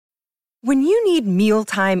When you need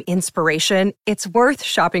mealtime inspiration, it's worth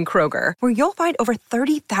shopping Kroger, where you'll find over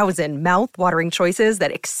 30,000 mouth-watering choices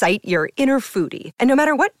that excite your inner foodie. And no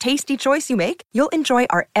matter what tasty choice you make, you'll enjoy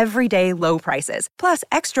our everyday low prices, plus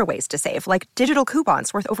extra ways to save, like digital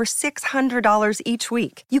coupons worth over $600 each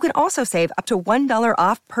week. You can also save up to $1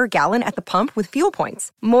 off per gallon at the pump with fuel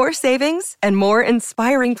points. More savings and more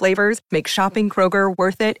inspiring flavors make shopping Kroger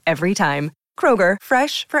worth it every time. Kroger,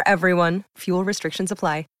 fresh for everyone. Fuel restrictions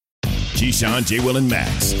apply. Keyshawn, J. Will, and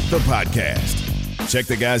Max, the podcast. Check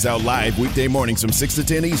the guys out live weekday mornings from 6 to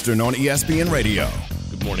 10 Eastern on ESPN Radio.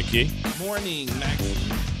 Good morning, Key. Good morning, Max.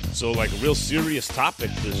 So, like a real serious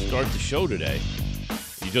topic to start the show today.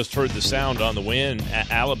 You just heard the sound on the way in.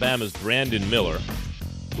 Alabama's Brandon Miller,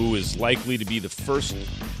 who is likely to be the first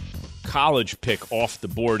college pick off the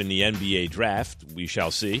board in the NBA draft. We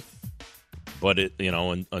shall see. But,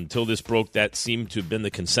 until this broke, that seemed to have been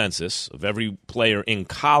the consensus of every player in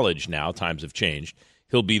college now. Times have changed.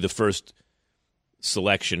 He'll be the first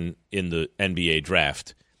selection in the NBA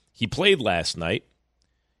draft. He played last night.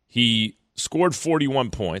 He scored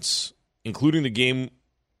 41 points, including the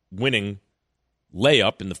game-winning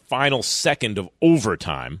layup in the final second of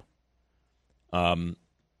overtime. And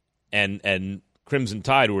Crimson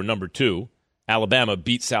Tide, who were number 2, Alabama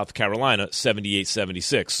beat South Carolina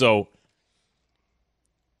 78-76. So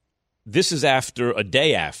this is a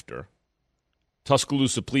day after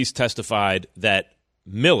Tuscaloosa police testified that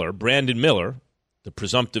Brandon Miller, the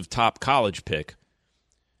presumptive top college pick,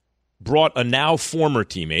 brought a now former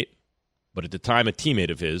teammate, but at the time a teammate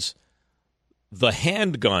of his, the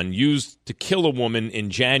handgun used to kill a woman in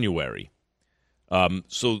January.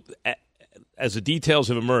 So as the details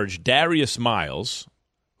have emerged, Darius Miles,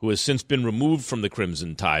 who has since been removed from the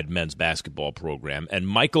Crimson Tide men's basketball program, and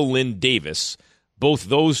Michael Lynn Davis, both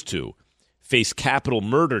those two, face capital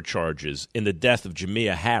murder charges in the death of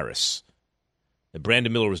Jamea Harris. And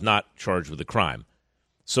Brandon Miller was not charged with a crime.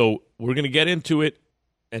 So we're going to get into it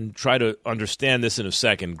and try to understand this in a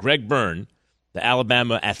second. Greg Byrne, the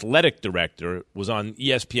Alabama athletic director, was on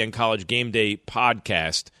ESPN College Game Day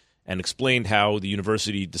podcast and explained how the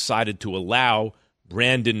university decided to allow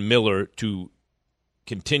Brandon Miller to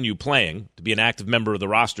continue playing, to be an active member of the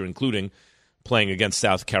roster, including playing against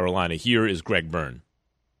South Carolina. Here is Greg Byrne.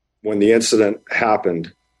 When the incident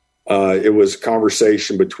happened, it was a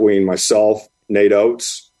conversation between myself, Nate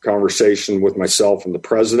Oates, conversation with myself and the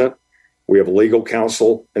president. We have legal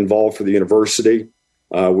counsel involved for the university.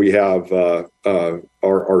 We have our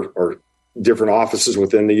different offices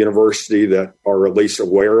within the university that are at least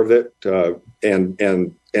aware of it.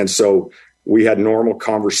 And so we had normal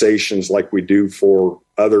conversations like we do for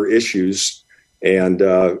other issues. And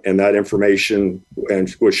that information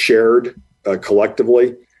was shared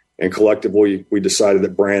collectively. And collectively, we decided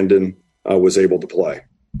that Brandon was able to play.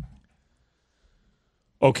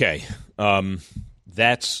 Okay.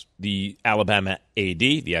 That's the Alabama AD,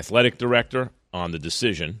 the athletic director, on the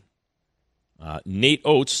decision. Nate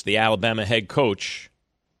Oates, the Alabama head coach,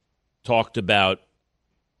 talked about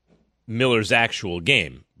Miller's actual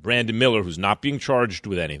game. Brandon Miller, who's not being charged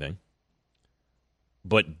with anything,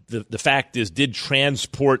 but the fact is did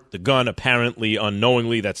transport the gun apparently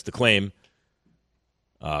unknowingly. That's the claim.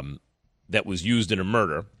 That was used in a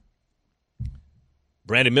murder.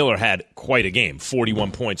 Brandon Miller had quite a game,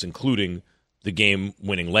 41 points, including the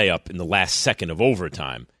game-winning layup in the last second of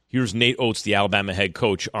overtime. Here's Nate Oates, the Alabama head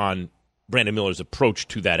coach, on Brandon Miller's approach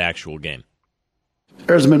to that actual game.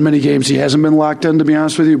 There's been many games he hasn't been locked in, to be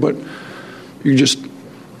honest with you, but you just,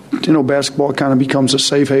 basketball kind of becomes a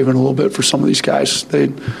safe haven a little bit for some of these guys. They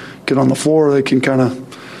get on the floor, they can kind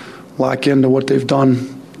of lock into what they've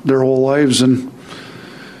done their whole lives and,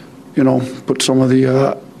 put some of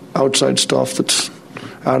the outside stuff that's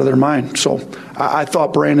out of their mind. So I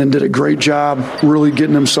thought Brandon did a great job really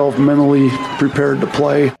getting himself mentally prepared to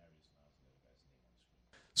play.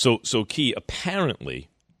 So Key, apparently,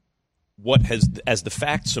 as the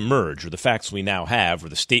facts emerge, or the facts we now have, or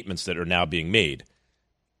the statements that are now being made,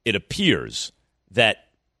 it appears that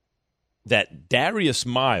Darius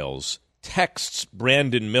Miles texts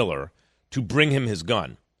Brandon Miller to bring him his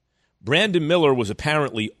gun. Brandon Miller was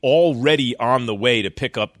apparently already on the way to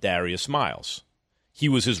pick up Darius Miles. He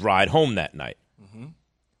was his ride home that night. Mm-hmm.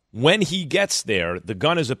 When he gets there, the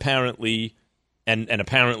gun is apparently, and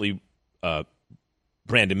apparently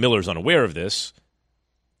Brandon Miller's unaware of this,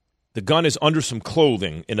 the gun is under some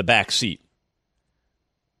clothing in the back seat.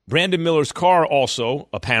 Brandon Miller's car also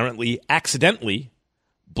apparently accidentally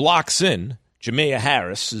blocks in Jamea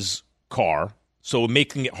Harris's car, so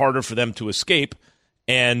making it harder for them to escape,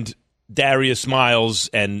 and Darius Miles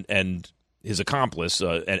and his accomplice,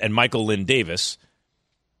 and Michael Lynn Davis,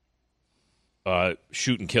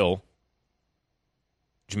 shoot and kill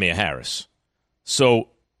Jamea Harris. So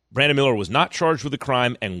Brandon Miller was not charged with a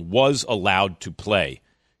crime and was allowed to play.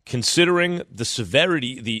 Considering the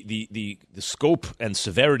severity, the scope and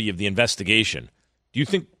severity of the investigation, do you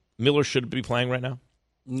think Miller should be playing right now?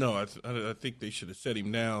 No, I think they should have set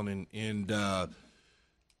him down and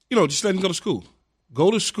just let him go to school.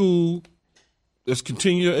 Go to school. Let's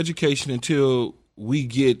continue your education until we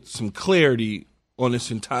get some clarity on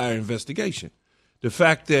this entire investigation. The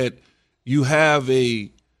fact that you have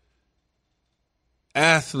a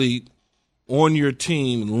athlete on your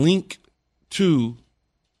team linked to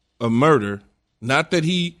a murder, not that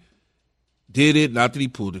he did it, not that he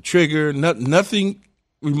pulled the trigger, nothing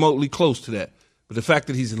remotely close to that, but the fact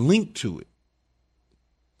that he's linked to it,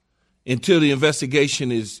 until the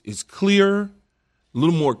investigation is clear, a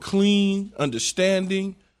little more clean,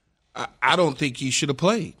 understanding, I don't think he should have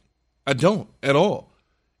played. I don't at all.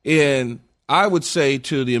 And I would say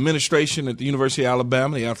to the administration at the University of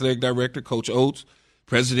Alabama, the athletic director, Coach Oates,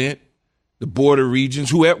 president, the board of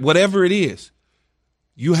regents, whoever, whatever it is,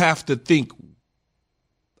 you have to think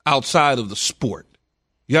outside of the sport.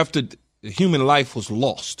 You have to, human life was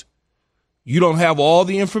lost. You don't have all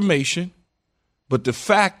the information, but the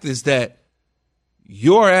fact is that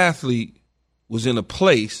your athlete was in a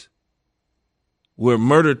place where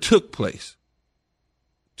murder took place.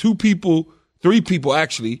 3 people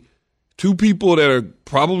actually, 2 people that are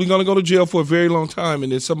probably going to go to jail for a very long time,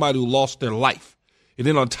 and then somebody who lost their life. And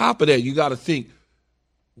then on top of that, you got to think,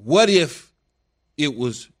 what if it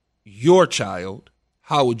was your child?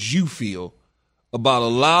 How would you feel about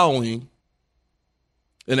allowing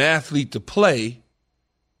an athlete to play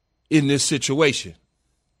in this situation?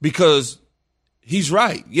 Because he's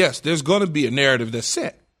right. Yes, there's going to be a narrative that's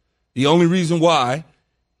set. The only reason why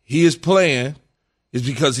he is playing is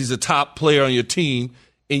because he's a top player on your team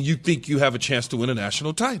and you think you have a chance to win a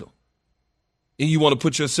national title. And you want to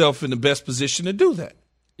put yourself in the best position to do that.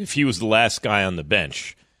 If he was the last guy on the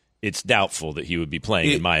bench, it's doubtful that he would be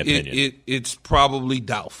playing, in my opinion. It's probably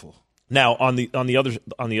doubtful. Now, on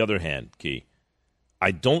the other hand, Key,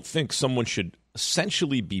 I don't think someone should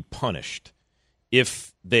essentially be punished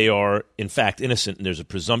if they are, in fact, innocent and there's a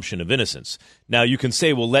presumption of innocence. Now, you can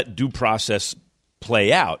say, well, let due process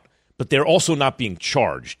play out, but they're also not being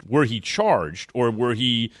charged. Were he charged or were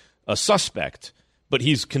he a suspect, but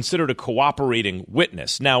he's considered a cooperating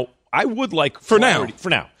witness. Now, I would like clarity. For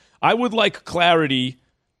now, I would like clarity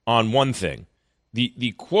on one thing.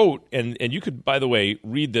 The quote, and you could, by the way,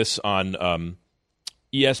 read this on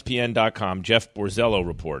ESPN.com, Jeff Borzello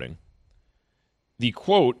reporting. The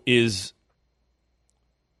quote is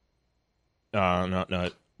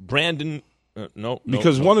Brandon.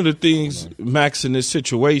 Because one of the things, Max, in this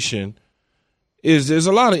situation is there's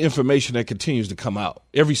a lot of information that continues to come out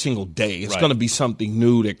every single day. It's going to be something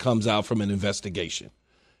new that comes out from an investigation.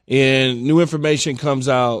 And new information comes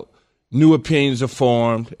out, new opinions are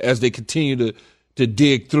formed as they continue to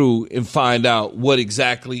dig through and find out what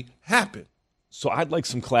exactly happened. So I'd like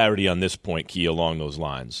some clarity on this point, Key, along those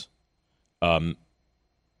lines.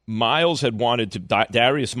 Miles had wanted to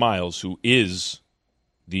Darius Miles, who is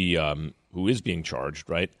being charged,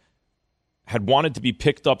 right, had wanted to be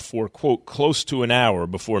picked up for, quote, close to an hour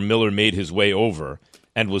before Miller made his way over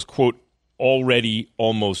and was, quote, already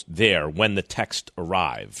almost there when the text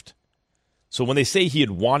arrived. So when they say he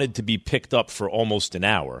had wanted to be picked up for almost an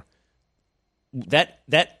hour, that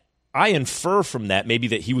I infer from that maybe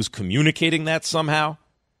that he was communicating that somehow.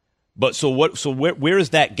 But where is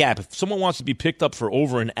that gap? If someone wants to be picked up for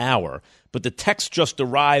over an hour, but the text just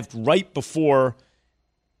arrived right before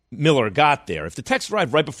Miller got there. If the text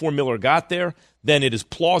arrived right before Miller got there, then it is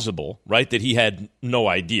plausible, right, that he had no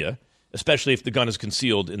idea, especially if the gun is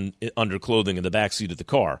concealed under clothing in the backseat of the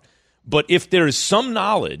car. But if there is some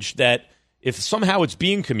knowledge that if somehow it's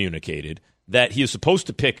being communicated that he is supposed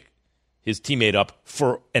to pick his teammate up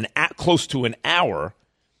for close to an hour,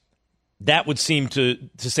 that would seem to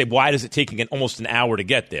say, why is it taking almost an hour to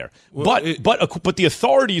get there? Well, but the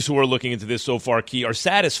authorities who are looking into this so far, Key, are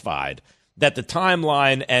satisfied that the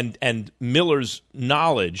timeline and Miller's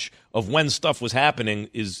knowledge of when stuff was happening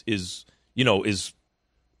means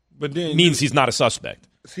he's not a suspect.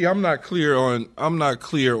 See, I'm not clear on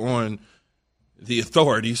the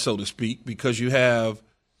authority, so to speak, because you have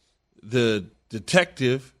the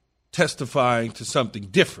detective testifying to something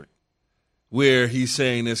different, where he's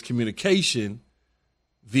saying there's communication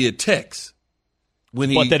via text.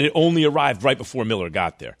 But that it only arrived right before Miller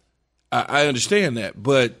got there. I understand that,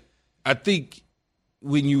 but I think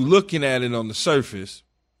when you're looking at it on the surface,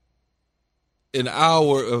 an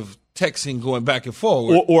hour of texting going back and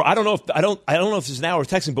forward. Or I don't know if it's an hour of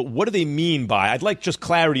texting, but what do they mean by? I'd like just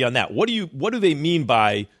clarity on that. What do they mean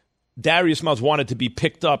by Darius Miles wanted to be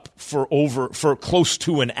picked up for close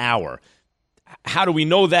to an hour? How do we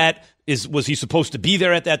know that? Was he supposed to be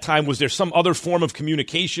there at that time? Was there some other form of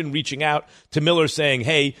communication reaching out to Miller saying,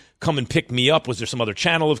 hey, come and pick me up? Was there some other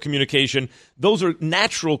channel of communication? Those are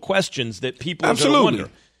natural questions that people are going to wonder.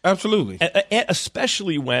 Absolutely.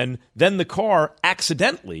 Especially when then the car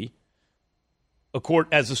accidentally,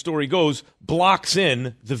 as the story goes, blocks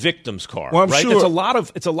in the victim's car. Well, I'm right? sure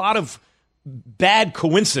It's a lot of bad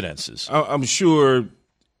coincidences. I'm sure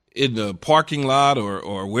in the parking lot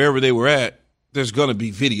or wherever they were at, there's going to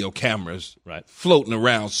be video cameras floating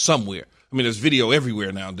around somewhere. I mean, there's video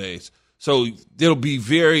everywhere nowadays. So it'll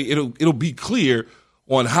be clear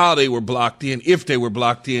on how they were blocked in, if they were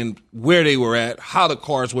blocked in, where they were at, how the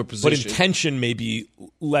cars were positioned. But intention may be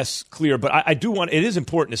less clear. But it is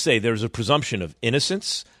important to say there's a presumption of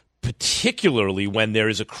innocence, particularly when there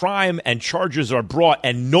is a crime and charges are brought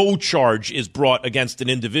and no charge is brought against an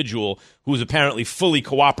individual who is apparently fully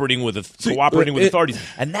cooperating with authorities.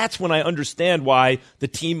 And that's when I understand why the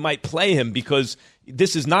team might play him, because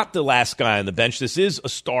this is not the last guy on the bench. This is a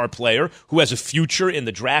star player who has a future in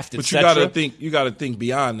the draft, but etc. you got to think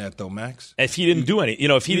beyond that, though, Max. If he didn't do any,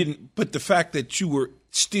 But the fact that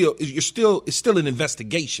it's still an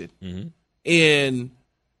investigation, and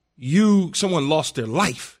someone lost their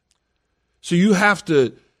life. So you have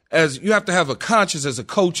to have a conscience as a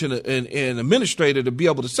coach and an administrator to be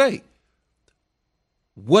able to say,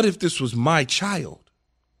 what if this was my child?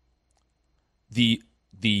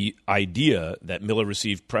 The idea that Miller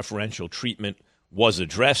received preferential treatment was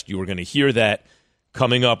addressed. You were going to hear that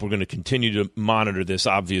coming up. We're going to continue to monitor this,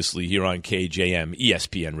 obviously, here on KJM,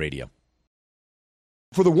 ESPN Radio.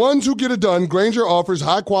 For the ones who get it done, Grainger offers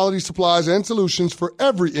high-quality supplies and solutions for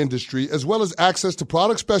every industry, as well as access to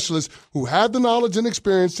product specialists who have the knowledge and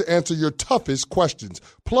experience to answer your toughest questions.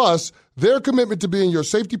 Plus, their commitment to being your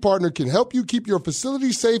safety partner can help you keep your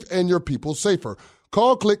facility safe and your people safer.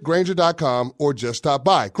 Call, click Grainger.com, or just stop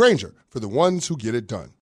by. Grainger, for the ones who get it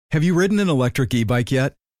done. Have you ridden an electric e-bike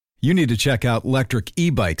yet? You need to check out Electric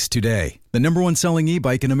E-Bikes today, the #1 selling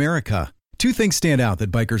e-bike in America. Two things stand out that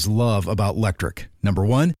bikers love about Electric. Number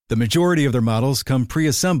one, the majority of their models come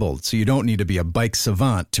pre-assembled, so you don't need to be a bike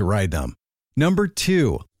savant to ride them. Number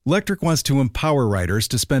two, Electric wants to empower riders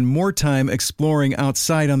to spend more time exploring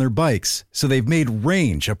outside on their bikes, so they've made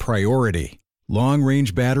range a priority.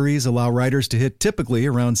 Long-range batteries allow riders to hit typically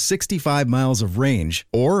around 65 miles of range,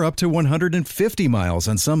 or up to 150 miles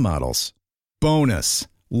on some models. Bonus,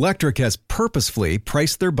 Electric has purposefully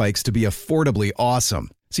priced their bikes to be affordably awesome,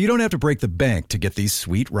 so you don't have to break the bank to get these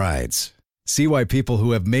sweet rides. See why people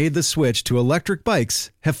who have made the switch to electric bikes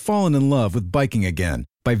have fallen in love with biking again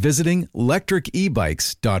by visiting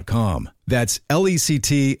electricebikes.com. That's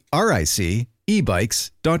LECTRIC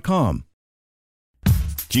ebikes.com.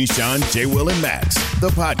 Keyshawn, J. Will, and Max, the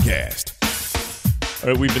podcast.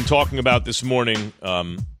 All right, we've been talking about this morning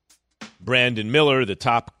Brandon Miller, the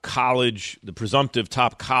presumptive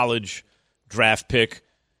top college draft pick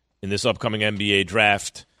in this upcoming NBA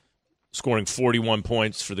draft, scoring 41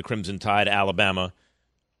 points for the Crimson Tide, Alabama,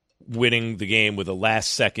 winning the game with a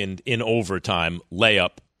last-second in overtime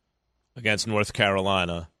layup against North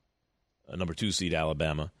Carolina, a number 2 seed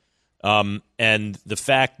Alabama. And the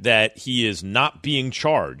fact that he is not being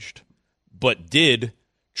charged, but did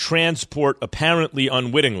transport, apparently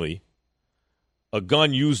unwittingly, a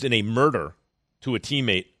gun used in a murder to a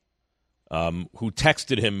teammate who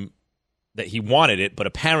texted him that he wanted it, but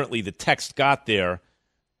apparently the text got there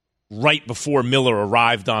right before Miller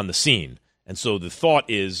arrived on the scene. And so the thought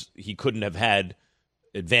is he couldn't have had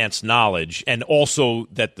advanced knowledge, and also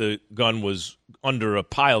that the gun was under a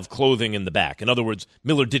pile of clothing in the back. In other words,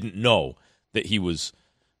 Miller didn't know that he was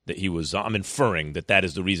I'm inferring that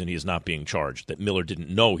is the reason he is not being charged, that Miller didn't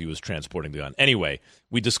know he was transporting the gun. Anyway,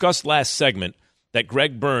 we discussed last segment that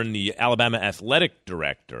Greg Byrne, the Alabama athletic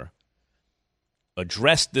director,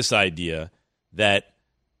 addressed this idea that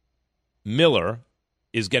Miller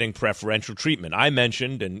is getting preferential treatment. I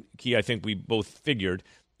mentioned, and Key, I think we both figured,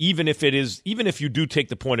 even if you do take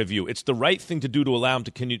the point of view, it's the right thing to do to allow him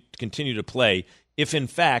to continue to play if, in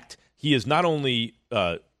fact, he is not only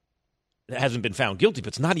hasn't been found guilty, but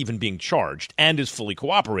it's not even being charged and is fully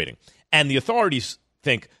cooperating. And the authorities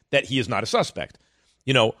think that he is not a suspect.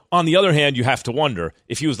 You know, on the other hand, you have to wonder,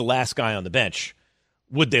 if he was the last guy on the bench,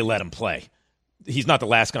 would they let him play? He's not the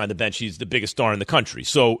last guy on the bench. He's the biggest star in the country.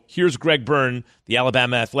 So here's Greg Byrne, the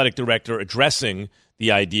Alabama athletic director, addressing the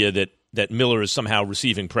idea that Miller is somehow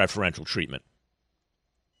receiving preferential treatment.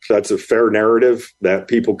 That's a fair narrative that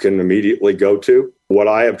people can immediately go to. What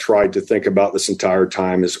I have tried to think about this entire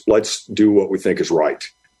time is let's do what we think is right.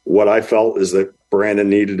 What I felt is that Brandon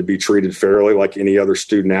needed to be treated fairly like any other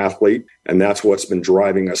student athlete, and that's what's been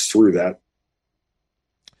driving us through that.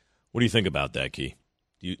 What do you think about that, Key?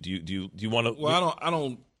 Do you want to? Well, I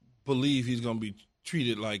don't believe he's going to be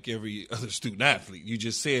treated like every other student athlete. You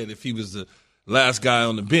just said if he was the last guy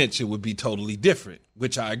on the bench, it would be totally different,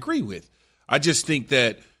 which I agree with. I just think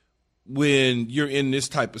that when you're in this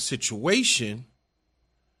type of situation,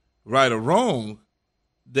 right or wrong,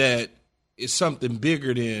 that it's something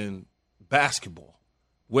bigger than basketball.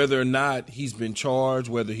 Whether or not he's been charged,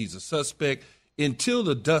 whether he's a suspect, until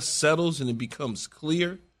the dust settles and it becomes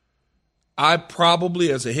clear, I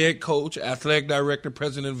probably, as a head coach, athletic director,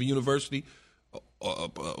 president of a university,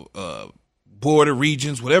 board of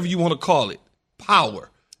regents, whatever you want to call it, power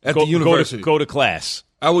at the university. Go to class.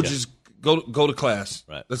 I would just go to class.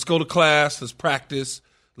 Right. Let's go to class. Let's practice.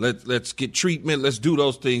 Let's get treatment. Let's do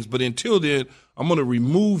those things. But until then, I'm going to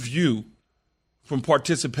remove you from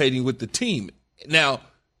participating with the team. Now,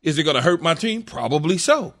 is it going to hurt my team? Probably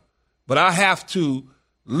so. But I have to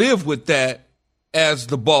live with that as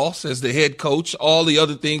the boss, as the head coach, all the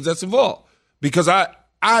other things that's involved. Because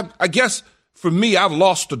I guess for me, I've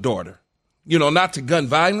lost a daughter. You know, not to gun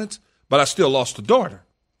violence, but I still lost a daughter.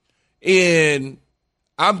 And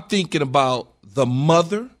I'm thinking about the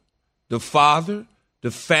mother, the father,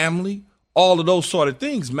 the family, all of those sort of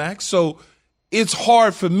things, Max. So it's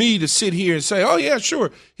hard for me to sit here and say, oh, yeah,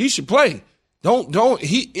 sure, he should play.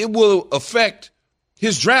 It will affect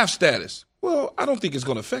his draft status. Well, I don't think it's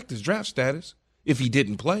going to affect his draft status if he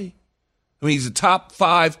didn't play. I mean, he's a top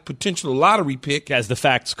 5 potential lottery pick. As the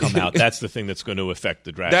facts come out, that's the thing that's going to affect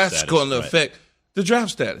the draft status. That's going to affect the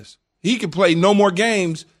draft status. He could play no more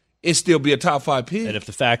games and still be a top 5 pick. And if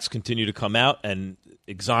the facts continue to come out and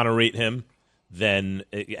exonerate him, then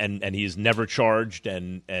and he is never charged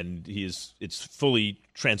and it's fully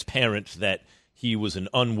transparent that he was an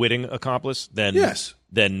unwitting accomplice, then yes.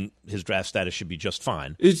 Then his draft status should be just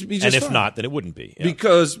fine. It's be just and if fine. not, then it wouldn't be. Yeah.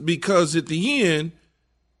 Because at the end,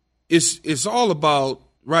 it's all about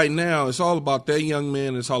right now. It's all about that young man.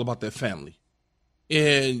 And it's all about that family,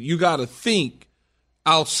 and you got to think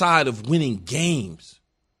outside of winning games.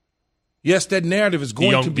 Yes, that narrative is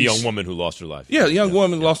going to be the young woman who lost her life. Yeah, the young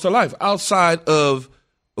woman lost her life. Outside of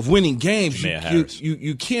winning games,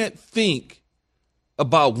 you can't think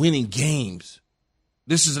about winning games.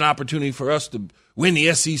 This is an opportunity for us to win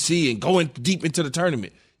the SEC and go deep into the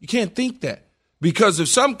tournament. You can't think that. Because if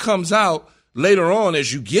something comes out later on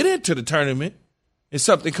as you get into the tournament and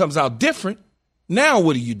something comes out different, now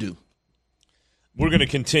what do? We're going to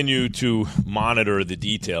continue to monitor the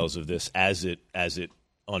details of this as it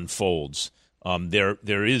unfolds.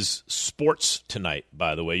 There is sports tonight,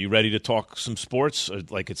 by the way. You ready to talk some sports?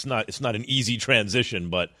 Like it's not an easy transition,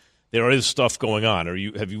 but there is stuff going on.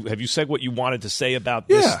 Have you said what you wanted to say about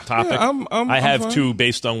this topic? Yeah, I have fine. too,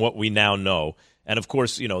 based on what we now know. And of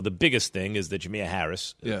course, the biggest thing is that Jamea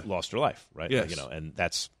Harris lost her life, right? Yes. And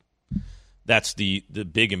that's the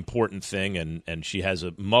big important thing. And she has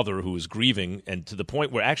a mother who is grieving, and to the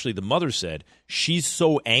point where actually the mother said she's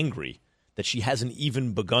so angry that she hasn't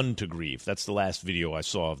even begun to grieve. That's the last video I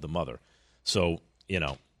saw of the mother. So,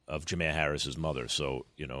 of Jamea Harris's mother. So,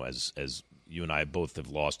 as you and I both have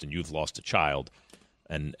lost, and you've lost a child,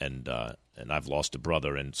 and I've lost a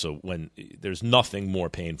brother, and so when there's nothing more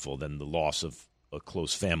painful than the loss of a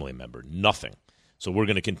close family member, nothing. So we're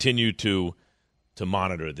going to continue to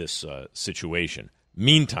monitor this situation.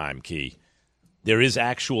 Meantime, Key, there is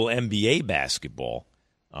actual NBA basketball,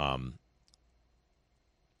 and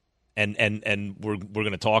we're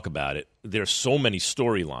going to talk about it. There's so many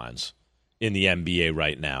storylines in the NBA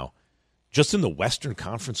right now, just in the Western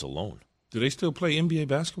Conference alone. Do they still play NBA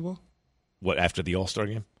basketball? What, after the All-Star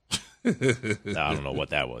game? I don't know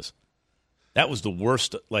what that was. That was the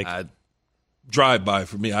worst. Drive-by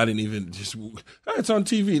for me. I didn't even it's on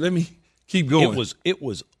TV. Let me keep going. It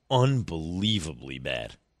was unbelievably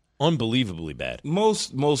bad. Unbelievably bad.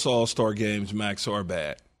 Most All-Star games, Max, are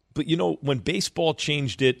bad. But, when baseball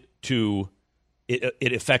changed it to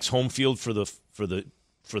it affects home field for the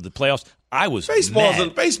playoffs, I was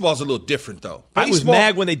mad. Baseball's a little different, though. I was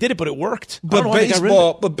mad when they did it, but it worked. But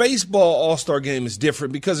baseball All-Star game is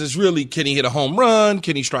different because it's really, can he hit a home run?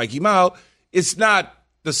 Can he strike him out? It's not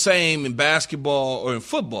the same in basketball or in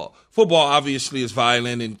football. Football obviously is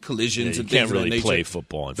violent and collisions and things of that nature. You can't really play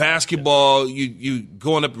football. And basketball, you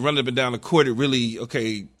going up and running up and down the court, it really,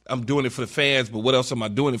 okay, I'm doing it for the fans, but what else am I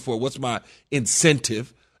doing it for? What's my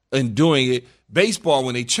incentive in doing it? Baseball,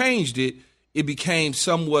 when they changed it, it became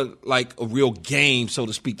somewhat like a real game, so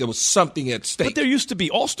to speak. There was something at stake. But there used to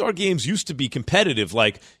be All-Star games used to be competitive,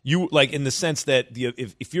 like in the sense that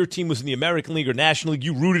if your team was in the American League or National League,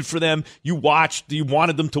 you rooted for them, you watched, you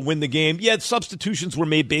wanted them to win the game. Yeah, substitutions were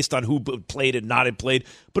made based on who played and not had played,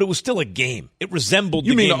 but it was still a game. It resembled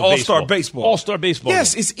the game of All-Star baseball? All-Star baseball.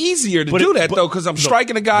 Yes, game. It's easier to do that, though, because I'm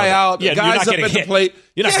striking a guy out, the guy's up at the plate.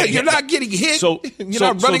 You're not getting hit. You're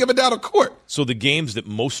not running up and down the court. So the games that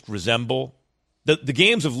most resemble the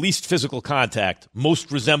games of least physical contact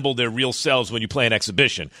most resemble their real selves when you play an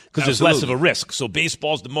exhibition because there's less of a risk. So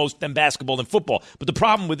baseball's the most, then basketball, then football. But the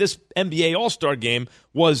problem with this NBA All-Star game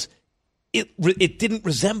was it didn't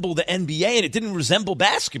resemble the NBA and it didn't resemble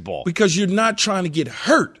basketball. Because you're not trying to get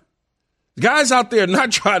hurt. The guys out there are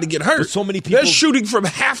not trying to get hurt. But so many people, they're shooting from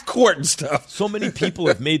half court and stuff. So many people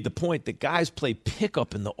have made the point that guys play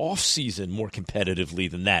pickup in the offseason more competitively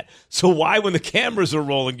than that. So why, when the cameras are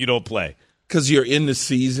rolling, you don't play? Because you're in the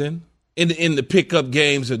season. In the pickup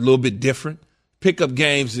games are a little bit different. Pickup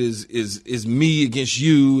games is me against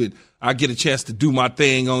you, and I get a chance to do my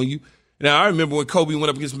thing on you. Now, I remember when Kobe went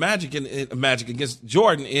up against Magic against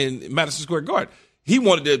Jordan in Madison Square Garden. He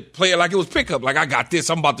wanted to play it like it was pickup, like I got this,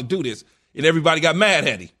 I'm about to do this, and everybody got mad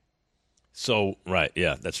at him. So right,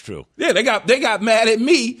 yeah, that's true. Yeah, they got mad at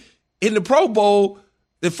me in the Pro Bowl.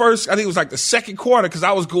 The first, I think it was like the second quarter, because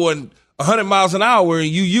I was going 100 miles an hour, and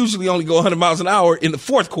you usually only go 100 miles an hour in the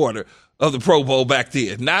fourth quarter of the Pro Bowl back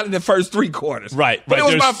then, not in the first three quarters. Right. But it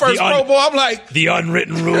was my first Pro Bowl. I'm like, the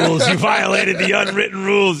unwritten rules. You violated the unwritten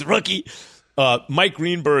rules, rookie. Mike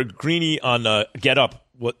Greenberg, Greeny on Get Up,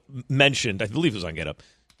 mentioned, I believe it was on Get Up,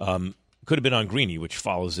 could have been on Greeny, which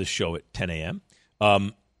follows this show at 10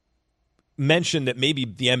 a.m., mentioned that maybe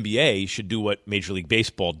the NBA should do what Major League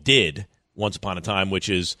Baseball did once upon a time, which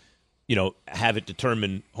is, have it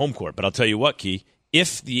determine home court. But I'll tell you what, Key,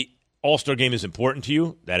 if the All-Star game is important to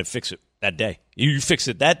you, that'd fix it that day. You fix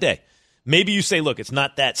it that day. Maybe you say, look, it's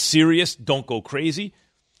not that serious. Don't go crazy.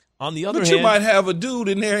 On the other hand, you might have a dude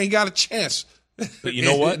in there ain't got a chance. But you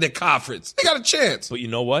know what? In the conference, they got a chance. But you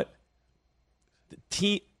know what? The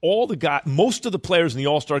team, most of the players in the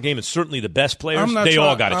All-Star game, and certainly the best players, they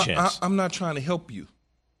all got a chance. I'm not trying to help you.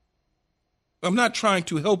 I'm not trying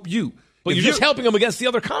to help you. But you're just helping them against the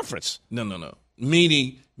other conference. No.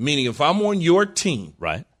 Meaning, if I'm on your team,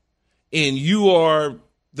 right, and you are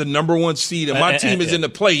the number one seed, and my team is in the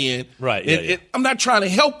play-in, right? I'm not trying to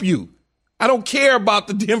help you. I don't care about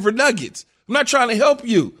the Denver Nuggets. I'm not trying to help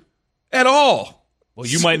you at all. Well,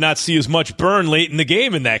 you might not see as much burn late in the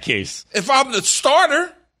game in that case. If I'm the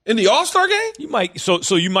starter in the All-Star game, you might.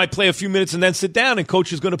 So you might play a few minutes and then sit down, and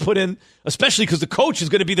coach is going to put in, especially because the coach is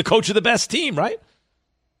going to be the coach of the best team, right?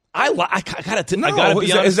 I gotta be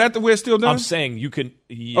honest. Is that the way it's still done? I'm saying you can.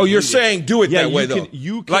 You're saying do it that way, though.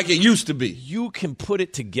 Like it used to be. You can put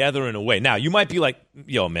it together in a way. Now, you might be like,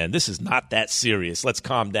 yo, man, this is not that serious. Let's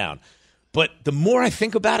calm down. But the more I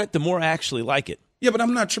think about it, the more I actually like it. Yeah, but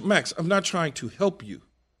I'm not, Max. I'm not trying to help you.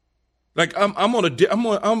 Like I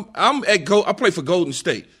play for Golden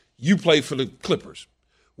State. You play for the Clippers.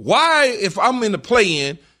 Why, if I'm in the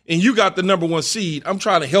play-in and you got the number one seed, I'm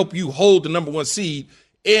trying to help you hold the number one seed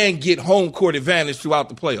and get home court advantage throughout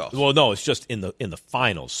the playoffs? Well, no, it's just in the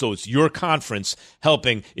finals. So it's your conference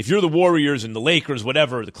helping. If you're the Warriors and the Lakers,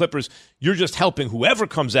 whatever, the Clippers, you're just helping whoever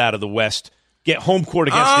comes out of the West get home court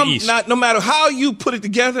against the East. No matter how you put it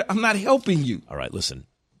together, I'm not helping you. All right, listen.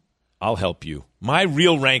 I'll help you. My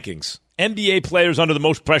real rankings. NBA players under the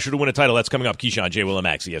most pressure to win a title. That's coming up. Keyshawn, J. Will and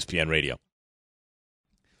Max, ESPN Radio.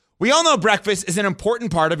 We all know breakfast is an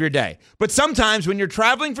important part of your day, but sometimes when you're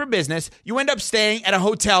traveling for business, you end up staying at a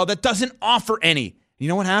hotel that doesn't offer any. You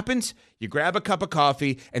know what happens? You grab a cup of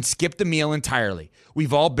coffee and skip the meal entirely.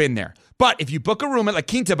 We've all been there. But if you book a room at La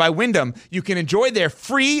Quinta by Wyndham, you can enjoy their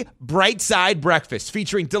free Bright Side breakfast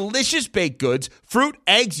featuring delicious baked goods, fruit,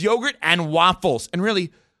 eggs, yogurt, and waffles. And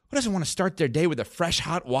really, who doesn't want to start their day with a fresh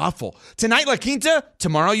hot waffle? Tonight, La Quinta,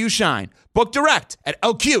 tomorrow you shine. Book direct at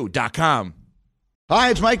LQ.com. Hi,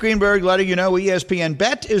 it's Mike Greenberg letting you know ESPN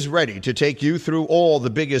Bet is ready to take you through all the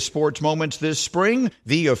biggest sports moments this spring.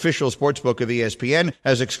 The official sportsbook of ESPN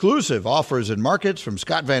has exclusive offers and markets from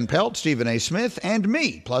Scott Van Pelt, Stephen A. Smith, and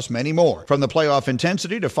me, plus many more. From the playoff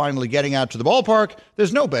intensity to finally getting out to the ballpark,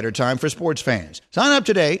 there's no better time for sports fans. Sign up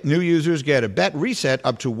today. New users get a bet reset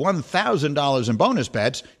up to $1,000 in bonus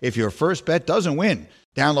bets if your first bet doesn't win.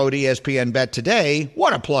 Download ESPN Bet today.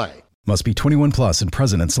 What a play. Must be 21 plus and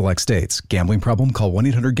present in select states. Gambling problem? Call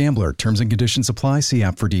 1-800-GAMBLER. Terms and conditions apply. See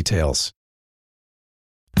app for details.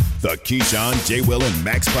 The Keyshawn, J. Will, and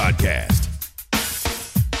Max podcast.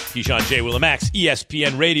 Keyshawn, J. Will, and Max,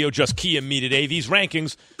 ESPN Radio. Just key in me today. These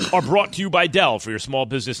rankings are brought to you by Dell. For your small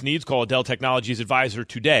business needs, call a Dell Technologies advisor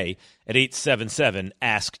today at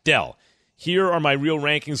 877-ASK-DELL. Here are my real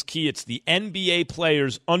rankings. Key, it's the NBA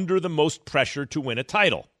players under the most pressure to win a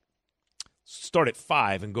title. Start at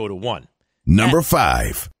 5 and go to 1. Number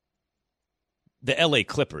 5. The L.A.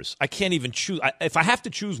 Clippers. I can't even choose. If I have to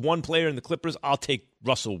choose one player in the Clippers, I'll take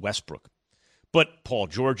Russell Westbrook. But Paul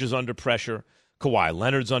George is under pressure. Kawhi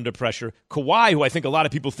Leonard's under pressure. Kawhi, who I think a lot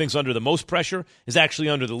of people think is under the most pressure, is actually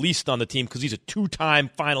under the least on the team because he's a 2-time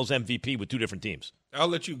Finals MVP with 2 different teams. I'll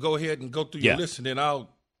let you go ahead and go through your list, and then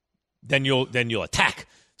Then you'll attack.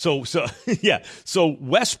 So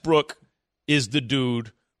Westbrook is the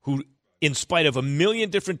dude who, in spite of a million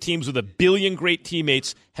different teams with a billion great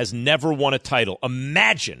teammates, has never won a title.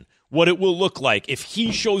 Imagine what it will look like if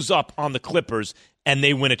he shows up on the Clippers and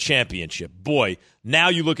they win a championship. Boy, now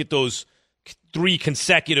you look at those 3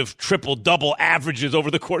 consecutive triple-double averages over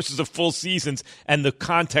the courses of full seasons, and the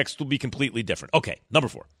context will be completely different. Okay, number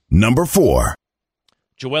 4. Number 4.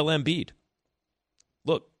 Joel Embiid.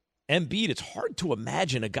 Look, Embiid, it's hard to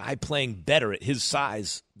imagine a guy playing better at his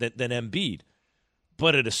size than Embiid.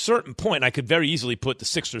 But at a certain point, I could very easily put the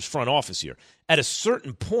Sixers front office here. At a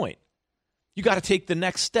certain point, you got to take the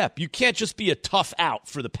next step. You can't just be a tough out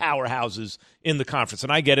for the powerhouses in the conference.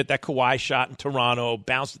 And I get it, that Kawhi shot in Toronto,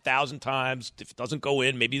 bounced 1,000 times. If it doesn't go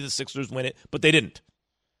in, maybe the Sixers win it, but they didn't.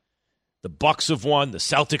 The Bucks have won. The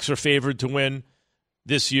Celtics are favored to win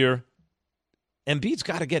this year. Embiid's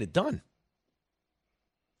got to get it done.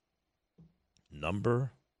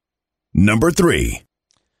 Number 3.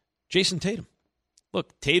 Jason Tatum.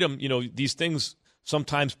 Look, Tatum, these things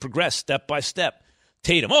sometimes progress step by step.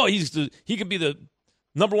 Tatum, he could be the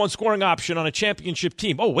number 1 scoring option on a championship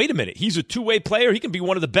team. Oh, wait a minute. He's a two-way player. He can be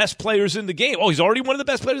one of the best players in the game. Oh, he's already one of the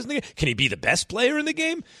best players in the game. Can he be the best player in the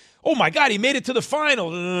game? Oh, my God, he made it to the final.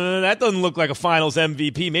 That doesn't look like a finals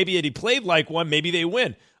MVP. Maybe he played like one. Maybe they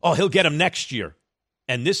win. Oh, he'll get him next year.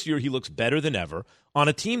 And this year he looks better than ever on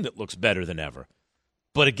a team that looks better than ever.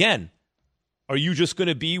 But again, are you just going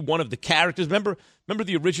to be one of the characters? Remember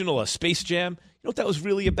the original Space Jam? You know what that was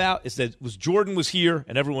really about? Is that Jordan was here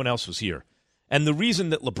and everyone else was here. And the reason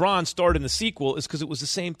that LeBron starred in the sequel is because it was the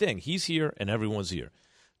same thing. He's here and everyone's here.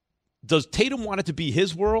 Does Tatum want it to be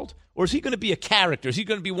his world? Or is he going to be a character? Is he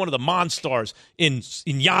going to be one of the monsters in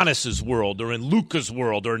Giannis's world or in Luka's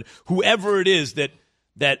world or in whoever it is that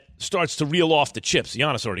starts to reel off the chips?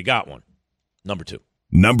 Giannis already got one. Number 2.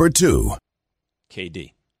 Number 2.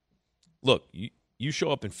 KD. Look, you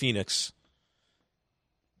show up in Phoenix.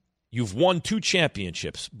 You've won 2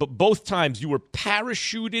 championships, but both times you were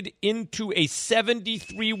parachuted into a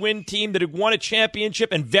 73-win team that had won a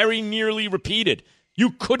championship and very nearly repeated.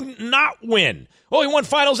 You couldn't not win. Oh, he won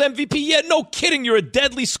Finals MVP? Yeah, no kidding. You're a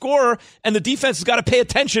deadly scorer, and the defense has got to pay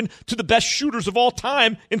attention to the best shooters of all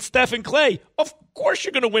time in Steph and Clay. Of course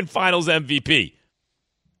you're going to win Finals MVP.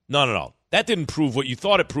 No. That didn't prove what you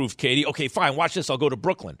thought it proved, Katie. Okay, fine. Watch this. I'll go to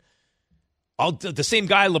Brooklyn. The same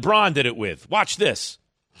guy LeBron did it with. Watch this.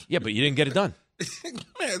 Yeah, but you didn't get it done.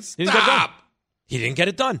 Man, stop. He didn't get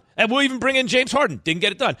it done. And we'll even bring in James Harden. Didn't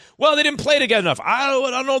get it done. Well, they didn't play together enough. I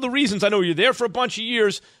don't know the reasons. I know you're there for a bunch of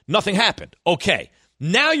years. Nothing happened. Okay.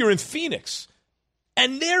 Now you're in Phoenix.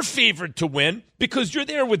 And they're favored to win because you're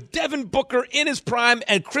there with Devin Booker in his prime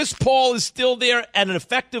and Chris Paul is still there and an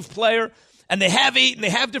effective player. And they have 8 and they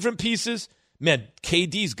have different pieces. Man,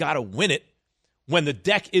 KD's got to win it when the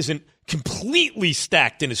deck isn't completely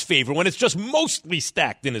stacked in his favor, when it's just mostly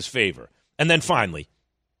stacked in his favor. And then finally,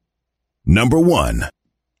 Number 1.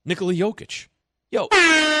 Nikola Jokic.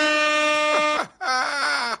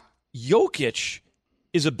 Jokic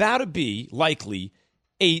is about to be, likely,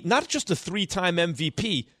 not just a 3-time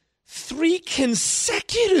MVP, 3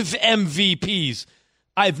 consecutive MVPs.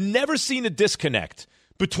 I've never seen a disconnect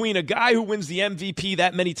between a guy who wins the MVP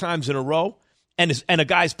that many times in a row and a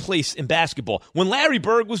guy's place in basketball. When Larry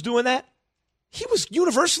Bird was doing that, he was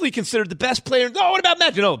universally considered the best player. No, what about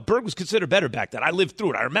Magic? Bird was considered better back then. I lived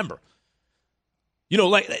through it. I remember.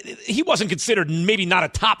 He wasn't considered maybe not a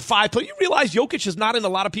top 5 player. You realize Jokic is not in a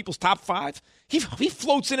lot of people's top 5? He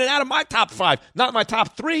floats in and out of my top 5, not my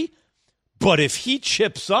top 3. But if he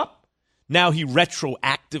chips up, now he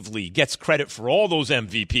retroactively gets credit for all those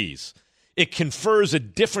MVPs. It confers a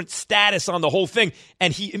different status on the whole thing,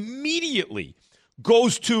 and he immediately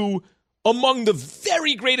goes to among the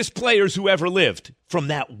very greatest players who ever lived from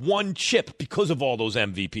that one chip because of all those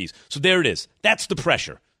MVPs. So there it is. That's the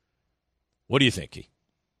pressure. What do you think, Key?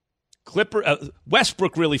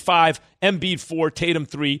 Westbrook really 5, Embiid 4, Tatum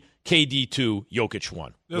 3, KD 2, Jokic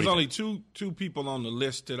 1. There's only two people on the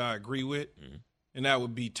list that I agree with. and that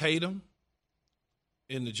would be Tatum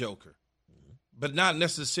and the Joker. But not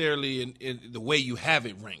necessarily in the way you have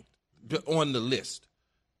it ranked, but on the list.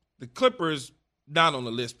 The Clippers, not on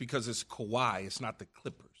the list because it's Kawhi. It's not the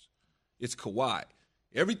Clippers. It's Kawhi.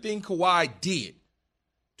 Everything Kawhi did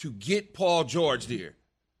to get Paul George there,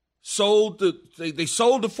 they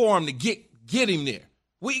sold the farm to get him there.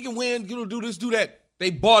 We can win, do this, do that. They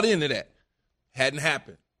bought into that. Hadn't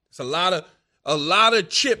happened. It's a lot of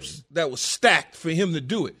chips that was stacked for him to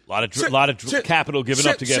do it. A lot of capital given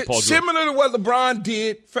up to get Paul George. Similar to what LeBron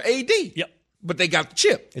did for AD. Yep. But they got the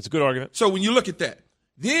chip. It's a good argument. So when you look at that,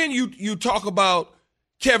 then you talk about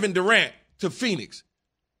Kevin Durant to Phoenix.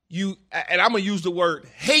 And I'm going to use the word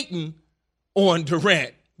hating on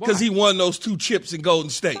Durant because he won those 2 chips in Golden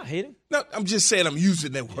State. Not hating. No, I'm just saying I'm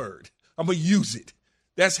using that word. I'm going to use it.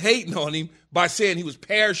 That's hating on him by saying he was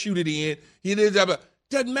parachuted in. He did that.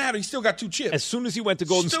 Doesn't matter. He still got 2 chips. As soon as he went to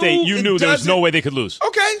Golden State, you knew there was no way they could lose.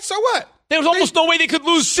 Okay, so what? There was almost no way they could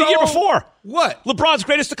lose the year before. What? LeBron's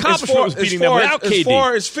greatest accomplishment was beating them without KD. As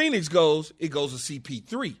far as Phoenix goes, it goes to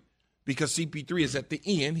CP3 because CP3 is at the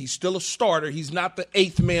end. He's still a starter. He's not the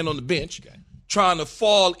 8th man on the bench trying to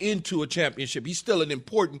fall into a championship. He's still an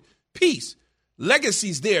important piece.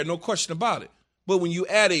 Legacy's there, no question about it. But when you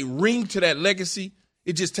add a ring to that legacy,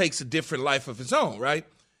 it just takes a different life of its own, right?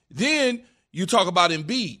 Then you talk about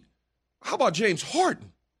Embiid. How about James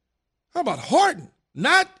Harden? How about Harden?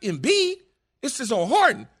 Not Embiid. It's just on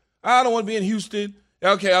Harden. I don't want to be in Houston.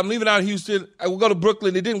 Okay, I'm leaving out of Houston. I will go to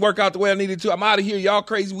Brooklyn. It didn't work out the way I needed to. I'm out of here. Y'all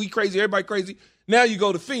crazy. We crazy. Everybody crazy. Now you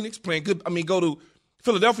go to Phoenix playing good. Go to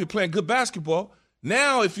Philadelphia playing good basketball.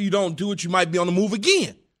 Now if you don't do it, you might be on the move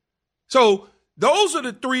again. So those are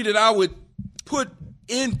the 3 that I would put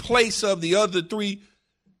in place of the other 3.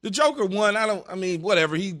 The Joker one,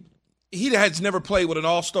 whatever. He has never played with an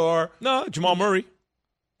all-star. No, Jamal Murray.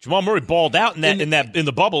 Jamal Murray balled out in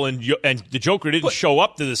the bubble, and the Joker didn't show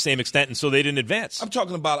up to the same extent, and so they didn't advance. I'm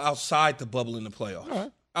talking about outside the bubble in the playoffs. All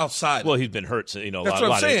right. Outside. Well, he's been hurt, so that's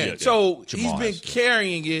what I'm saying. So he's been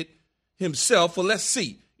carrying it himself. Well, let's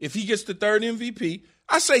see if he gets the 3rd MVP.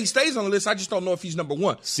 I say he stays on the list. I just don't know if he's number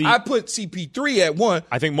 1. I put CP3 at 1.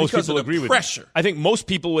 I think most people agree with pressure. I think most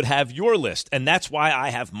people would have your list, and that's why I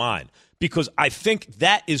have mine. Because I think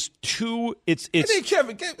that is too. It's.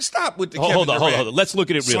 Kevin, stop with the Kevin. Hold on. Let's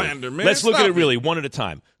look at it really. Slander, man. Let's look at it really one at a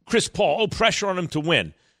time. Chris Paul. Pressure on him to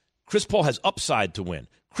win. Chris Paul has upside to win.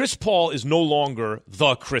 Chris Paul is no longer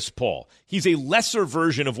the Chris Paul. He's a lesser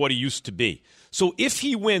version of what he used to be. So if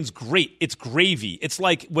he wins, great. It's gravy. It's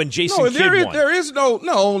like when Jason Kidd won. There is no.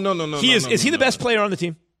 Is he the best player on the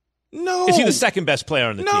team? No. Is he the second best player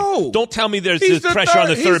on the team? No. Don't tell me there's pressure on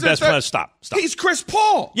the third best player. Stop. He's Chris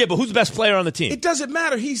Paul. Yeah, but who's the best player on the team? It doesn't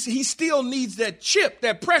matter. He still needs that chip,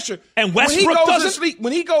 that pressure. And Westbrook doesn't?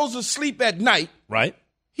 When he goes to sleep at night, right?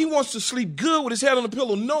 He wants to sleep good with his head on the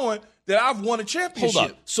pillow knowing that I've won a championship.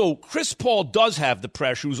 Hold up. So Chris Paul does have the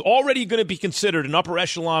pressure, who's already going to be considered an upper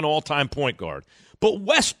echelon all-time point guard. But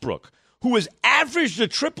Westbrook, who has averaged a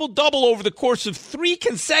triple-double over the course of 3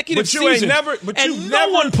 consecutive seasons, no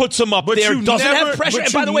one puts him up there, doesn't have pressure.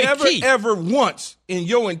 And by the way, ever once in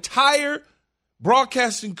your entire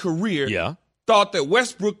broadcasting career thought that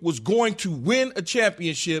Westbrook was going to win a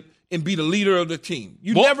championship and be the leader of the team.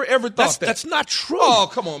 You never, ever thought that. That's not true. Oh,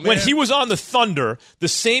 come on, man. When he was on the Thunder, the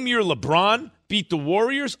same year LeBron beat the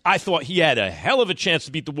Warriors, I thought he had a hell of a chance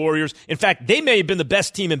to beat the Warriors. In fact, they may have been the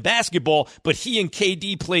best team in basketball, but he and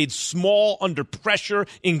KD played small under pressure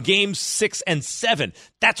in games 6 and 7.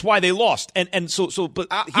 That's why they lost. But here's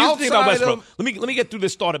the thing about Westbrook. Let me get through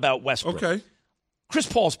this thought about Westbrook. Okay. Chris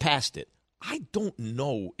Paul's past it. I don't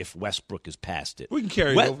know if Westbrook is past it. We can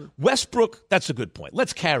carry it over. Westbrook, that's a good point.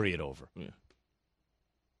 Let's carry it over. Yeah.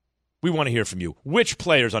 We want to hear from you. Which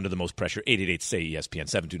player's under the most pressure? 888-SAY-ESPN,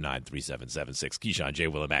 729-3776. Keyshawn, J.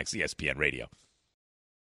 Will, and Max, ESPN Radio.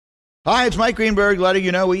 Hi, it's Mike Greenberg letting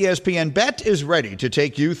you know ESPN Bet is ready to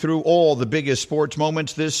take you through all the biggest sports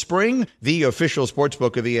moments this spring. The official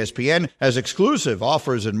sportsbook of ESPN has exclusive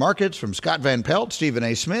offers and markets from Scott Van Pelt, Stephen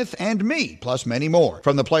A. Smith, and me, plus many more.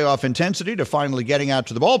 From the playoff intensity to finally getting out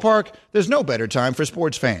to the ballpark, there's no better time for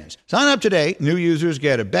sports fans. Sign up today. New users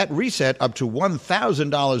get a bet reset up to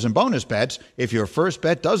 $1,000 in bonus bets if your first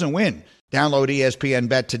bet doesn't win. Download ESPN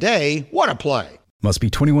Bet today. What a play. Must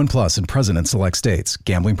be 21 plus and present in select states.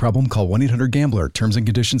 Gambling problem? Call 1-800-GAMBLER. Terms and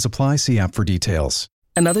conditions apply. See app for details.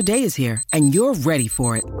 Another day is here, and you're ready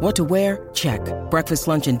for it. What to wear? Check. Breakfast,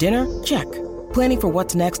 lunch, and dinner? Check. Planning for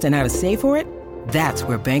what's next and how to save for it? That's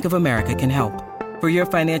where Bank of America can help. For your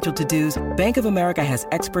financial to-dos, Bank of America has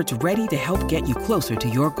experts ready to help get you closer to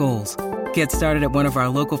your goals. Get started at one of our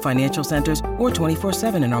local financial centers or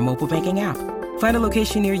 24/7 in our mobile banking app. Find a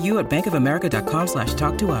location near you at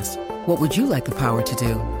bankofamerica.com/talktous. What would you like the power to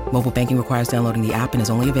do? Mobile banking requires downloading the app and is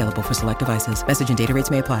only available for select devices. Message and data rates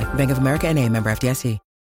may apply. Bank of America N.A., member FDIC.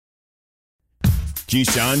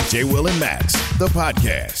 Keyshawn, J. Will, and Max, the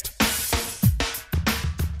podcast.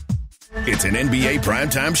 It's an NBA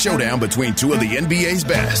primetime showdown between two of the NBA's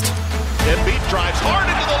best. Embiid drives hard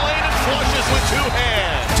into the lane and flushes with two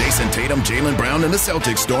hands. Jason Tatum, Jaylen Brown, and the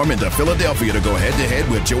Celtics storm into Philadelphia to go head-to-head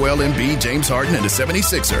with Joel Embiid, James Harden, and the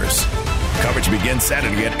 76ers. Coverage begins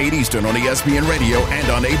Saturday at 8 Eastern on ESPN Radio and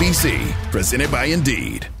on ABC. Presented by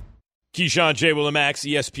Indeed. Keyshawn, J. Will, and Max,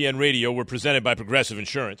 ESPN Radio. We're presented by Progressive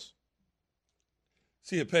Insurance.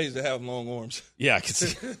 See, it pays to have long arms. Yeah, I can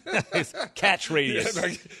see. It's catch radius,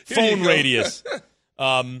 Yeah, phone radius.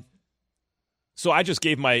 So I just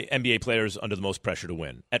gave my NBA players under the most pressure to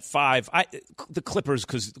win. At 5, the Clippers,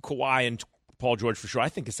 because Kawhi and Paul George for sure. I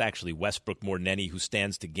think it's actually Westbrook more than any who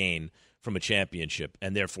stands to gain from a championship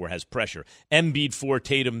and therefore has pressure. Embiid 4,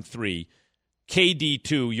 Tatum 3, KD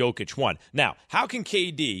 2, Jokic 1. Now, how can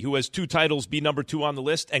KD, who has 2 titles, be number 2 on the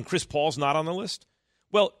list and Chris Paul's not on the list?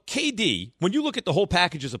 Well, KD, when you look at the whole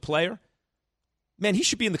package as a player, man, he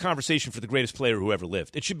should be in the conversation for the greatest player who ever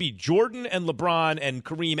lived. It should be Jordan and LeBron and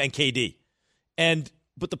Kareem and KD.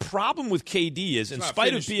 But the problem with KD is, in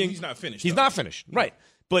spite of being... He's not finished. He's not finished, right.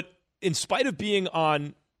 But in spite of being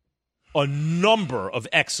on a number of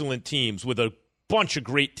excellent teams with a bunch of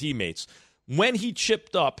great teammates, when he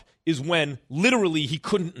chipped up is when literally he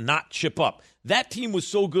couldn't not chip up. That team was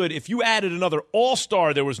so good, if you added another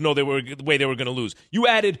all-star, there was no way they were going to lose. You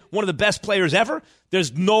added one of the best players ever,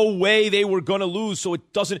 there's no way they were going to lose. So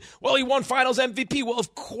it doesn't, well, he won finals MVP. Well,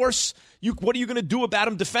 of course, what are you going to do about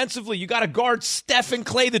him defensively? You got to guard Steph and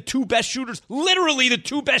Clay, the 2 best shooters, literally the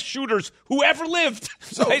 2 best shooters who ever lived.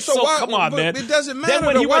 So, right? so why, come on, man. It doesn't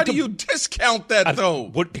matter. Why do you discount that, though?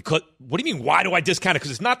 What do you mean, why do I discount it?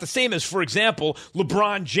 Because it's not the same as, for example,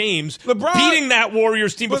 LeBron James beating that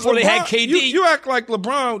Warriors team before they had KD. You act like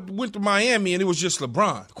LeBron went to Miami and it was just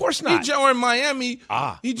LeBron. Of course not. He joined Miami.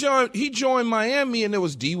 He joined Miami and there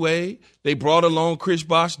was D-Wade. They brought along Chris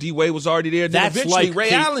Bosh. D-Wade was already there. Then eventually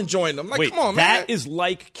Ray Allen joined them. Come on, man. That is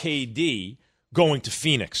like KD going to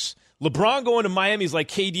Phoenix. LeBron going to Miami is like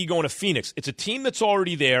KD going to Phoenix. It's a team that's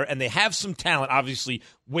already there, and they have some talent, obviously,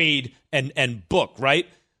 Wade and Book, right?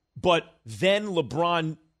 But then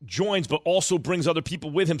LeBron joins but also brings other people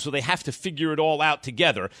with him, so they have to figure it all out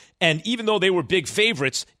together. And even though they were big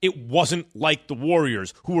favorites, it wasn't like the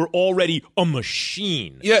Warriors, who were already a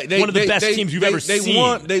machine. Yeah, one of the best teams you've ever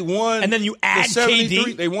seen. They won. And then you add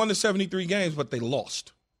KD. They won the 73 games, but they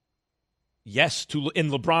lost. Yes, in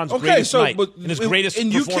LeBron's greatest night, in his greatest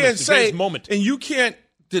performance, his greatest moment. And you can't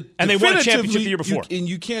and they won a championship the year before. And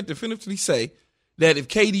you can't definitively say that if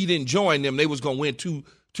KD didn't join them, they was going to win two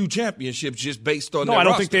championships just based on their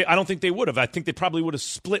roster. I don't think they would have. I think they probably would have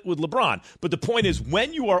split with LeBron. But the point is,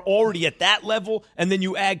 when you are already at that level and then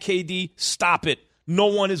you add KD, stop it. No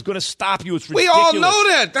one is going to stop you. It's ridiculous. We all know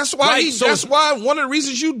that. That's why. That's why one of the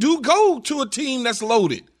reasons you do go to a team that's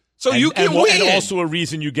loaded, so you can win. And also a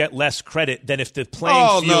reason you get less credit than if the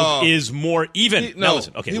playing field is more even. No,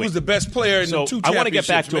 listen. Okay, he was the best player in the 2 championships. I want to get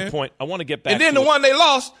back to a point. And then the one they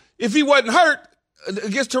lost, if he wasn't hurt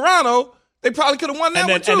against Toronto, they probably could have won that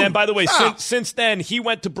one too. And then, by the way, since then, he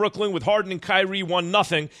went to Brooklyn with Harden and Kyrie, won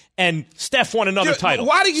nothing, and Steph won another title.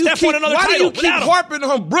 Why do you keep harping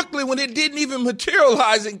on Brooklyn when it didn't even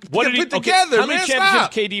materialize and get put together? How many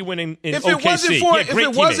championships did KD win in if OKC? If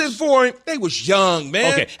it wasn't for him, they was young,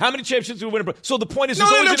 man. Okay, how many championships did he win in Brooklyn? So the point is, no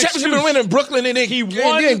championship win in Brooklyn, and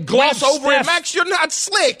then gloss over it. Max, you're not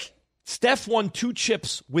slick. Steph won 2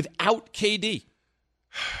 chips without KD.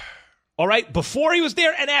 All right, before he was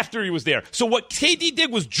there and after he was there. So what KD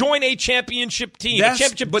did was join a championship team, a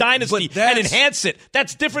championship dynasty, and enhance it.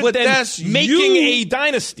 That's different than making a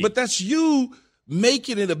dynasty. But that's you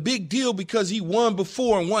making it a big deal because he won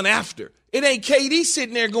before and won after. It ain't KD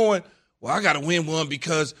sitting there going, well, I got to win one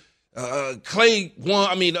because Clay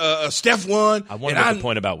won. Steph won. I want to make a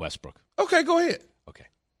point about Westbrook. Okay, go ahead. Okay.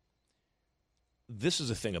 This is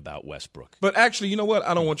the thing about Westbrook. But actually, you know what?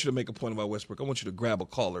 I don't want you to make a point about Westbrook. I want you to grab a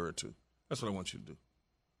caller or two. That's what I want you to do.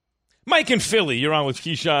 Mike in Philly, you're on with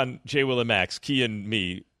Keyshawn, J. Will, and Max. Key and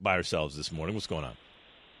me by ourselves this morning. What's going on?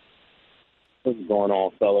 What's going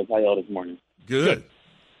on, fellas? How y'all this morning? Good.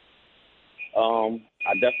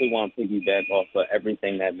 I definitely want to piggyback off of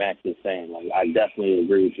everything that Max is saying. Like, I definitely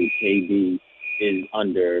agree with you. KD is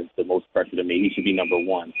under the most pressure to me. He should be number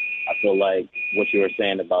 1. I feel like what you were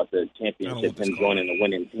saying about the championship and joining the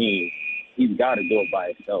winning team, he's got to do it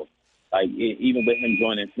by himself. Like, even with him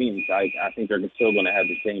joining Phoenix, I think they're still going to have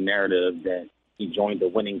the same narrative that he joined the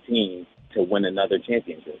winning team to win another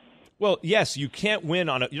championship. Well, yes, you can't win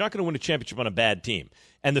you're not going to win a championship on a bad team.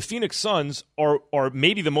 And the Phoenix Suns are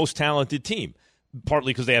maybe the most talented team,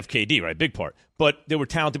 partly because they have KD, right? Big part. But they were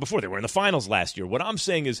talented before. They were in the finals last year. What I'm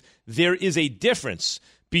saying is there is a difference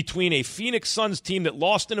between a Phoenix Suns team that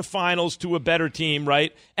lost in the finals to a better team,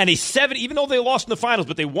 right? And even though they lost in the finals,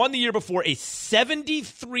 but they won the year before, a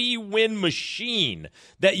 73-win machine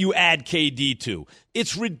that you add KD to.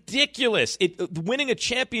 It's ridiculous. Winning a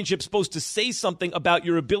championship is supposed to say something about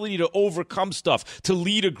your ability to overcome stuff, to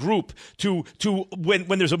lead a group, to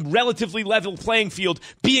when there's a relatively level playing field,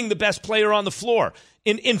 being the best player on the floor.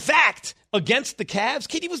 In fact, against the Cavs,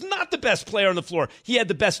 KD was not the best player on the floor. He had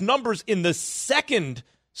the best numbers in the second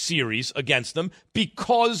series against them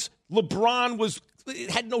because LeBron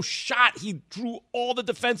had no shot. He drew all the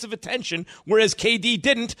defensive attention, whereas KD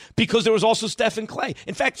didn't because there was also Steph and Clay.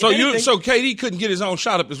 In fact, so KD couldn't get his own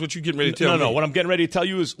shot up is what you're getting ready to tell me. No. What I'm getting ready to tell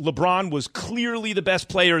you is LeBron was clearly the best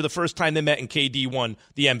player the first time they met, and KD won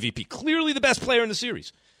the MVP. Clearly the best player in the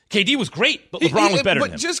series. KD was great, but LeBron was better than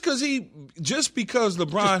him. But just because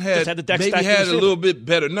LeBron had a little bit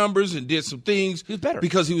better numbers and did some things, he was better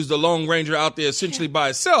because he was the Lone Ranger out there essentially by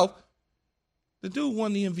himself. The dude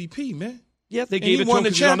won the MVP, man. Yeah, they gave it to him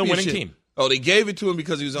because he was on the winning team. Oh, they gave it to him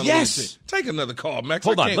because he was on the winning team. Take another call, Max.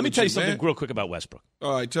 Hold on, let me tell you something real quick about Westbrook.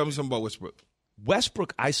 All right, tell me something about Westbrook.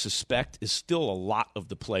 Westbrook, I suspect, is still a lot of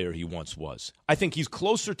the player he once was. I think he's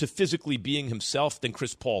closer to physically being himself than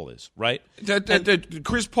Chris Paul is, right?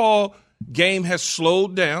 Chris Paul game has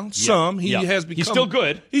slowed down some. He has become. He's still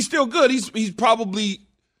good. He's still good. He's probably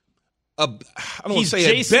I don't want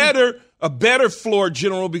to say a better floor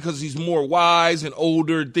general because he's more wise and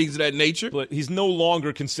older and things of that nature. But he's no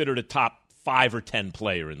longer considered a top 5 or 10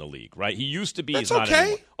 player in the league, right? He used to be. That's he's not okay.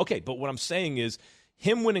 Anymore. Okay, but what I'm saying is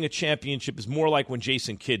him winning a championship is more like when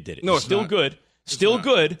Jason Kidd did it. No, it's still not. good. Still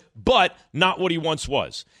good, but not what he once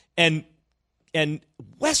was. And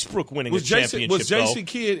Westbrook winning a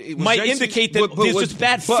championship might indicate that there's just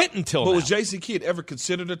bad fit until now. But was Jason Kidd ever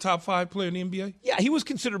considered a top 5 player in the NBA? Yeah, he was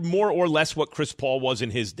considered more or less what Chris Paul was in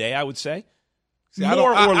his day, I would say. See,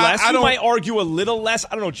 more or less. You might argue a little less.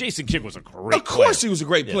 I don't know. Jason Kidd was a great player. Of course he was a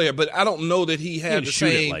great player, but I don't know that he had the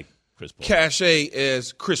same like Chris Paul. cachet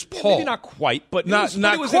as Chris Paul. Maybe not quite, but it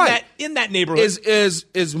was quite in that neighborhood.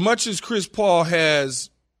 As much as Chris Paul has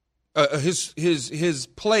his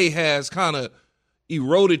play has kind of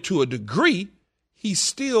eroded to a degree, he's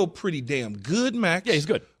still pretty damn good, Max. Yeah, he's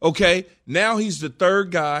good. Okay, now he's the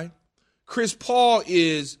third guy. Chris Paul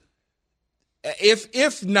is,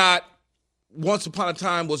 if not once upon a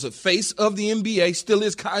time was a face of the NBA, still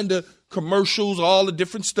is kind of commercials, all the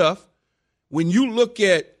different stuff. When you look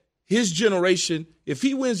at his generation, if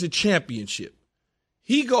he wins a championship,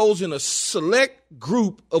 he goes in a select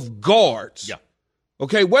group of guards. Yeah.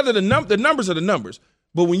 Okay, whether the numbers are the numbers,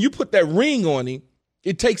 but when you put that ring on him,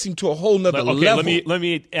 it takes him to a whole nother level. Let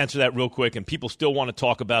me answer that real quick, and people still want to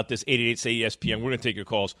talk about this. 888-SAY-ESPN. We're going to take your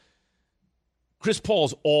calls. Chris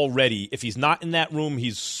Paul's already, if he's not in that room,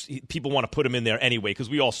 people want to put him in there anyway because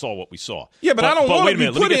we all saw what we saw. Yeah, but I don't want to be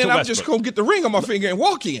put in. I'm just going to get the ring on my finger and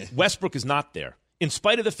walk in. Westbrook is not there. In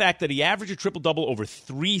spite of the fact that he averaged a triple-double over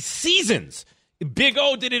 3 seasons. Big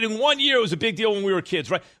O did it in 1 year. It was a big deal when we were kids,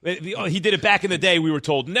 right? He did it back in the day, we were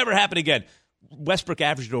told. Never happened again. Westbrook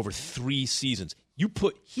averaged it over 3 seasons.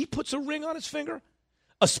 He puts a ring on his finger,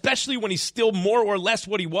 especially when he's still more or less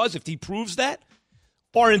what he was, if he proves that.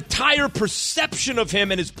 Our entire perception of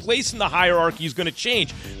him and his place in the hierarchy is going to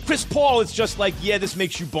change. Chris Paul, it's just like, yeah, this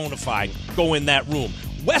makes you bona fide. Go in that room.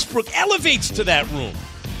 Westbrook elevates to that room.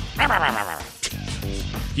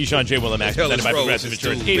 Keyshawn J. Will and Max, presented by Progressive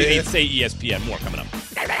Insurance. 888-SAY-ESPN. More coming up.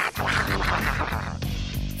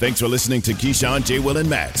 Thanks for listening to Keyshawn, J. Will, and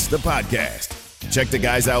Max, the podcast. Check the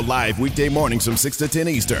guys out live weekday mornings from 6 to 10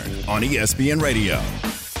 Eastern on ESPN Radio.